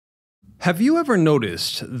Have you ever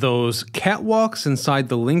noticed those catwalks inside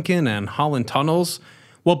the Lincoln and Holland tunnels?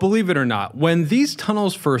 Well, believe it or not, when these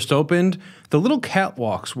tunnels first opened, the little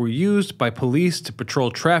catwalks were used by police to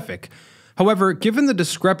patrol traffic. However, given the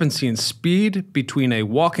discrepancy in speed between a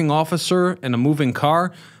walking officer and a moving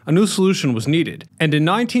car, a new solution was needed. And in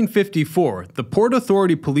 1954, the Port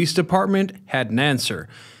Authority Police Department had an answer.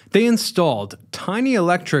 They installed tiny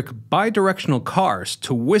electric bidirectional cars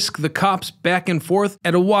to whisk the cops back and forth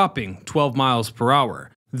at a whopping 12 miles per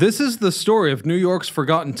hour. This is the story of New York's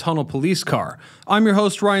forgotten tunnel police car. I'm your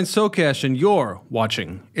host Ryan Socash and you're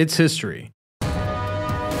watching It's History.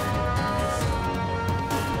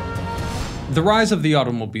 The rise of the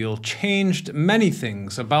automobile changed many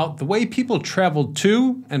things about the way people traveled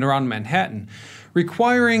to and around Manhattan,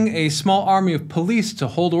 requiring a small army of police to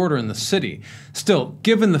hold order in the city. Still,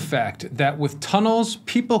 given the fact that with tunnels,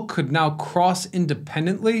 people could now cross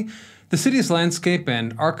independently, the city's landscape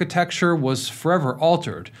and architecture was forever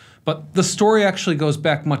altered. But the story actually goes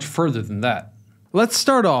back much further than that. Let's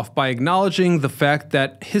start off by acknowledging the fact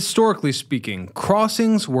that, historically speaking,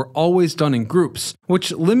 crossings were always done in groups,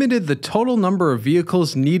 which limited the total number of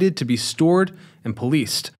vehicles needed to be stored and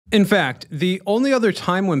policed. In fact, the only other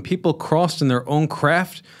time when people crossed in their own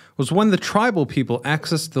craft was when the tribal people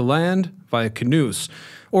accessed the land via canoes,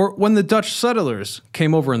 or when the Dutch settlers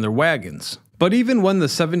came over in their wagons. But even when the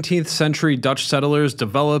 17th century Dutch settlers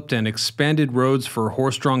developed and expanded roads for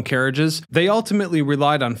horse-drawn carriages, they ultimately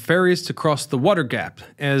relied on ferries to cross the water gap,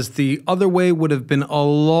 as the other way would have been a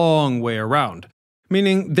long way around.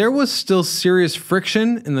 Meaning there was still serious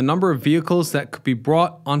friction in the number of vehicles that could be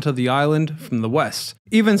brought onto the island from the west.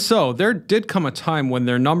 Even so, there did come a time when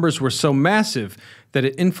their numbers were so massive that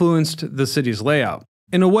it influenced the city's layout.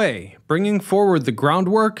 In a way, bringing forward the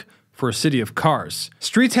groundwork for a city of cars.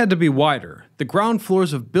 Streets had to be wider. The ground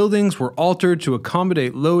floors of buildings were altered to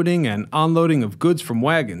accommodate loading and unloading of goods from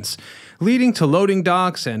wagons, leading to loading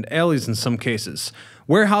docks and alleys in some cases.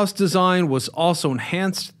 Warehouse design was also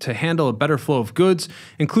enhanced to handle a better flow of goods,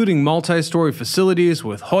 including multi-story facilities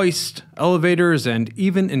with hoists, elevators, and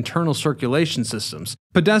even internal circulation systems.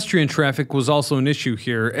 Pedestrian traffic was also an issue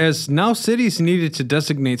here, as now cities needed to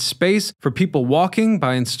designate space for people walking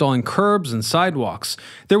by installing curbs and sidewalks.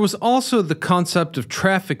 There was also the concept of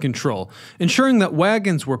traffic control, ensuring that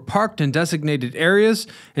wagons were parked in designated areas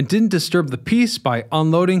and didn't disturb the peace by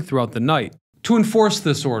unloading throughout the night. To enforce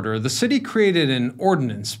this order, the city created an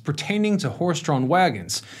ordinance pertaining to horse-drawn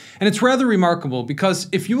wagons. And it's rather remarkable because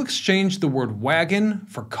if you exchange the word wagon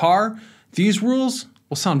for car, these rules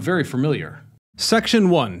will sound very familiar.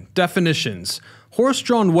 Section 1. Definitions.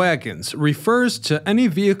 Horse-drawn wagons refers to any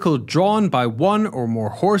vehicle drawn by one or more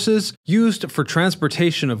horses used for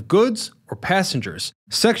transportation of goods or passengers.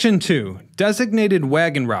 Section 2. Designated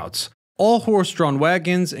wagon routes. All horse-drawn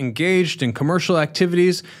wagons engaged in commercial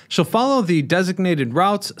activities shall follow the designated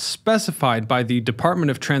routes specified by the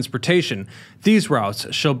Department of Transportation. These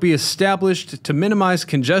routes shall be established to minimize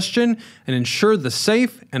congestion and ensure the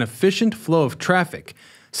safe and efficient flow of traffic.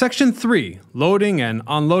 Section 3. Loading and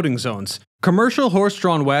unloading zones. Commercial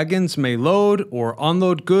horse-drawn wagons may load or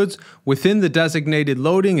unload goods within the designated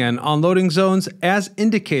loading and unloading zones as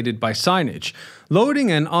indicated by signage.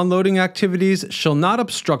 Loading and unloading activities shall not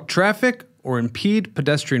obstruct traffic or impede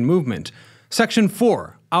pedestrian movement. Section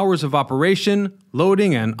 4. Hours of operation.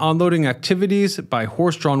 Loading and unloading activities by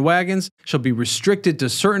horse-drawn wagons shall be restricted to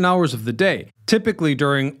certain hours of the day, typically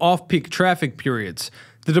during off-peak traffic periods.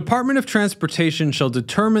 The Department of Transportation shall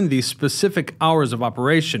determine the specific hours of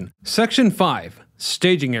operation. Section 5.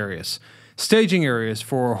 Staging areas. Staging areas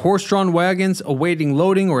for horse-drawn wagons awaiting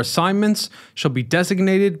loading or assignments shall be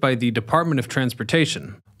designated by the Department of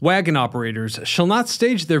Transportation. Wagon operators shall not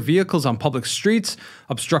stage their vehicles on public streets,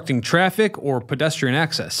 obstructing traffic or pedestrian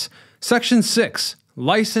access. Section 6.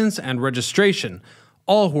 License and registration.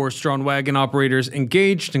 All horse-drawn wagon operators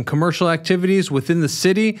engaged in commercial activities within the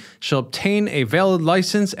city shall obtain a valid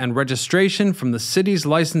license and registration from the city's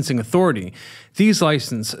licensing authority. These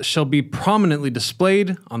licenses shall be prominently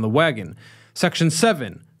displayed on the wagon. Section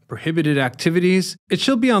 7. Prohibited activities. It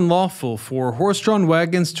shall be unlawful for horse-drawn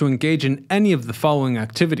wagons to engage in any of the following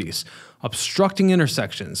activities: obstructing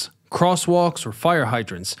intersections, crosswalks or fire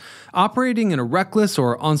hydrants, operating in a reckless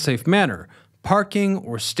or unsafe manner, parking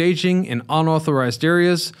or staging in unauthorized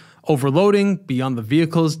areas, overloading beyond the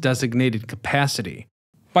vehicle's designated capacity.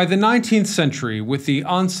 By the 19th century, with the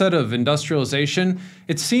onset of industrialization,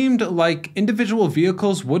 it seemed like individual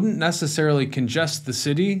vehicles wouldn't necessarily congest the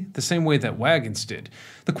city the same way that wagons did.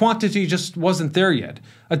 The quantity just wasn't there yet.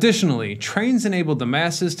 Additionally, trains enabled the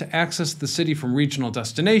masses to access the city from regional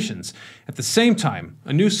destinations. At the same time,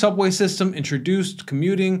 a new subway system introduced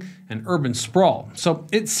commuting and urban sprawl, so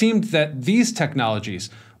it seemed that these technologies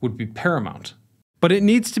would be paramount. But it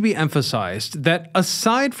needs to be emphasized that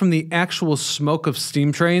aside from the actual smoke of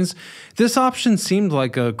steam trains, this option seemed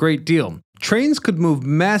like a great deal. Trains could move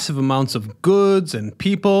massive amounts of goods and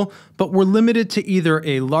people, but were limited to either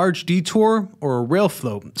a large detour or a rail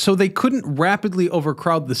float, so they couldn't rapidly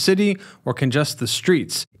overcrowd the city or congest the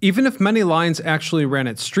streets. Even if many lines actually ran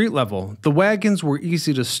at street level, the wagons were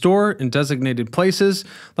easy to store in designated places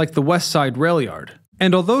like the West Side Rail Yard.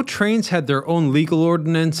 And although trains had their own legal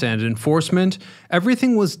ordinance and enforcement,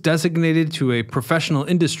 everything was designated to a professional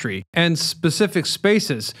industry and specific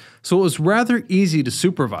spaces, so it was rather easy to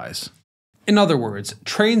supervise. In other words,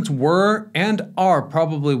 trains were and are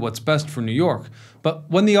probably what's best for New York, but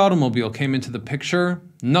when the automobile came into the picture,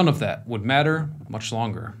 none of that would matter much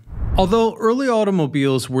longer. Although early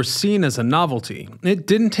automobiles were seen as a novelty, it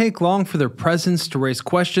didn't take long for their presence to raise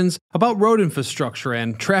questions about road infrastructure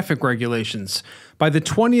and traffic regulations. By the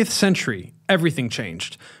 20th century, everything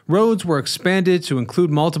changed. Roads were expanded to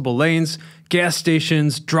include multiple lanes, gas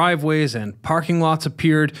stations, driveways, and parking lots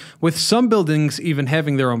appeared, with some buildings even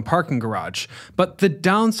having their own parking garage. But the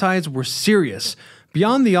downsides were serious.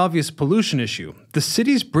 Beyond the obvious pollution issue, the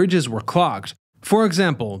city's bridges were clogged. For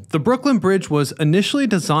example, the Brooklyn Bridge was initially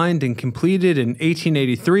designed and completed in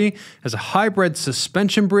 1883 as a hybrid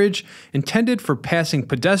suspension bridge intended for passing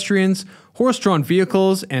pedestrians, horse-drawn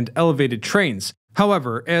vehicles, and elevated trains.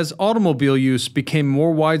 However, as automobile use became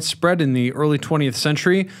more widespread in the early 20th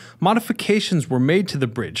century, modifications were made to the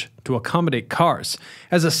bridge to accommodate cars.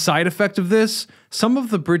 As a side effect of this, some of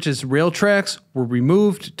the bridge's rail tracks were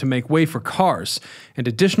removed to make way for cars, and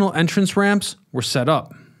additional entrance ramps were set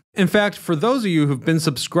up. In fact, for those of you who've been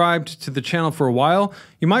subscribed to the channel for a while,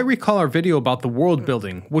 you might recall our video about the World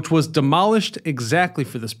Building, which was demolished exactly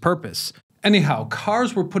for this purpose. Anyhow,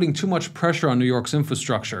 cars were putting too much pressure on New York's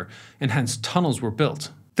infrastructure, and hence tunnels were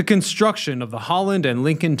built. The construction of the Holland and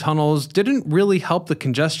Lincoln tunnels didn't really help the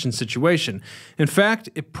congestion situation. In fact,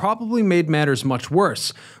 it probably made matters much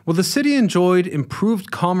worse. While the city enjoyed improved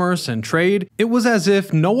commerce and trade, it was as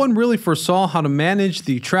if no one really foresaw how to manage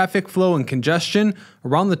the traffic flow and congestion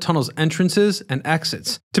around the tunnel's entrances and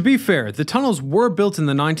exits. To be fair, the tunnels were built in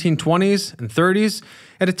the 1920s and 30s,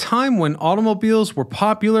 at a time when automobiles were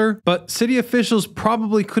popular, but city officials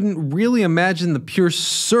probably couldn't really imagine the pure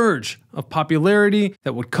surge of popularity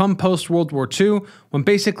that would come post-World War II when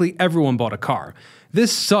basically everyone bought a car.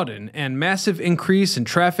 This sudden and massive increase in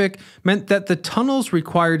traffic meant that the tunnels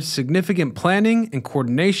required significant planning and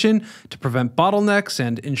coordination to prevent bottlenecks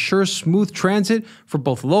and ensure smooth transit for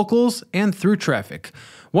both locals and through traffic.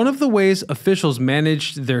 One of the ways officials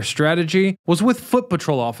managed their strategy was with foot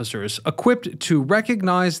patrol officers equipped to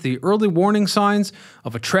recognize the early warning signs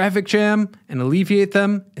of a traffic jam and alleviate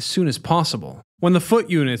them as soon as possible. When the foot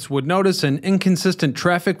units would notice an inconsistent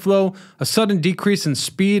traffic flow, a sudden decrease in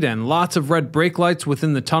speed, and lots of red brake lights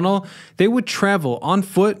within the tunnel, they would travel on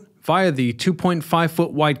foot via the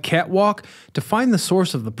 2.5-foot wide catwalk to find the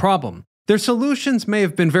source of the problem. Their solutions may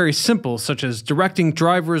have been very simple, such as directing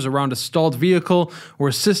drivers around a stalled vehicle or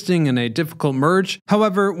assisting in a difficult merge.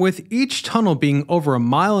 However, with each tunnel being over 1.5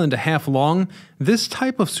 miles long, this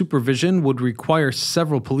type of supervision would require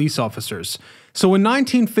several police officers. So in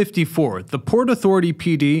 1954, the Port Authority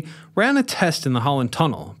PD ran a test in the Holland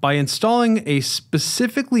Tunnel by installing a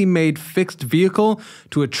specifically made fixed vehicle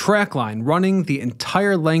to a track line running the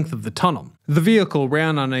entire length of the tunnel. The vehicle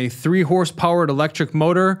ran on a 3-horse-powered electric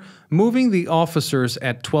motor, moving the officers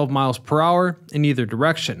at 12 miles per hour in either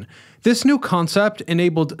direction. This new concept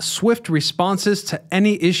enabled swift responses to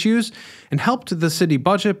any issues and helped the city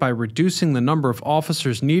budget by reducing the number of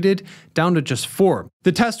officers needed down to just 4.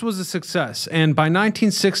 The test was a success, and by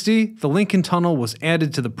 1960, the Lincoln Tunnel was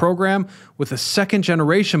added to the program with a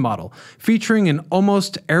second-generation model featuring an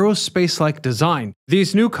almost aerospace-like design.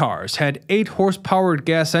 These new cars had 8-horse-powered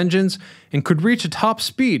gas engines and could reach a top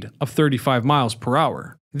speed of 35 miles per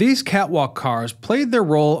hour. These catwalk cars played their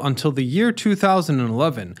role until the year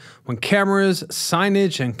 2011, when cameras,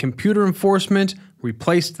 signage, and computer enforcement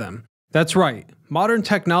replaced them. That's right, modern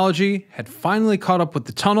technology had finally caught up with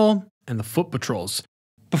the tunnel and the foot patrols.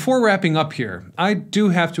 Before wrapping up here, I do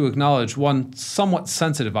have to acknowledge one somewhat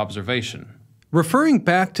sensitive observation. Referring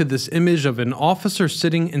back to this image of an officer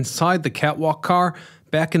sitting inside the catwalk car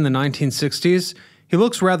back in the 1960s, he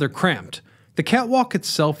looks rather cramped. The catwalk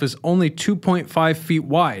itself is only 2.5 feet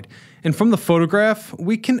wide, and from the photograph,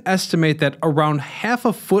 we can estimate that around half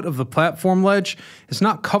a foot of the platform ledge is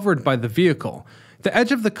not covered by the vehicle. The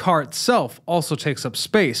edge of the car itself also takes up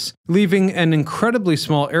space, leaving an incredibly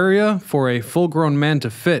small area for a full-grown man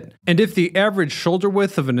to fit. And if the average shoulder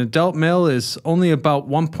width of an adult male is only about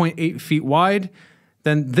 1.8 feet wide,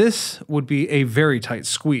 then this would be a very tight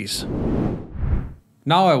squeeze.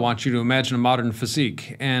 Now I want you to imagine a modern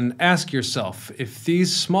physique and ask yourself if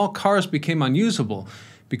these small cars became unusable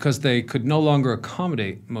because they could no longer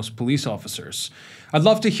accommodate most police officers. I'd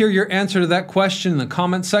love to hear your answer to that question in the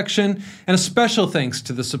comment section, and a special thanks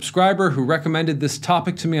to the subscriber who recommended this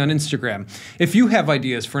topic to me on Instagram. If you have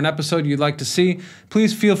ideas for an episode you'd like to see,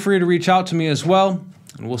 please feel free to reach out to me as well,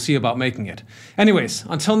 and we'll see about making it. Anyways,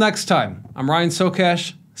 until next time, I'm Ryan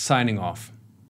Socash, signing off.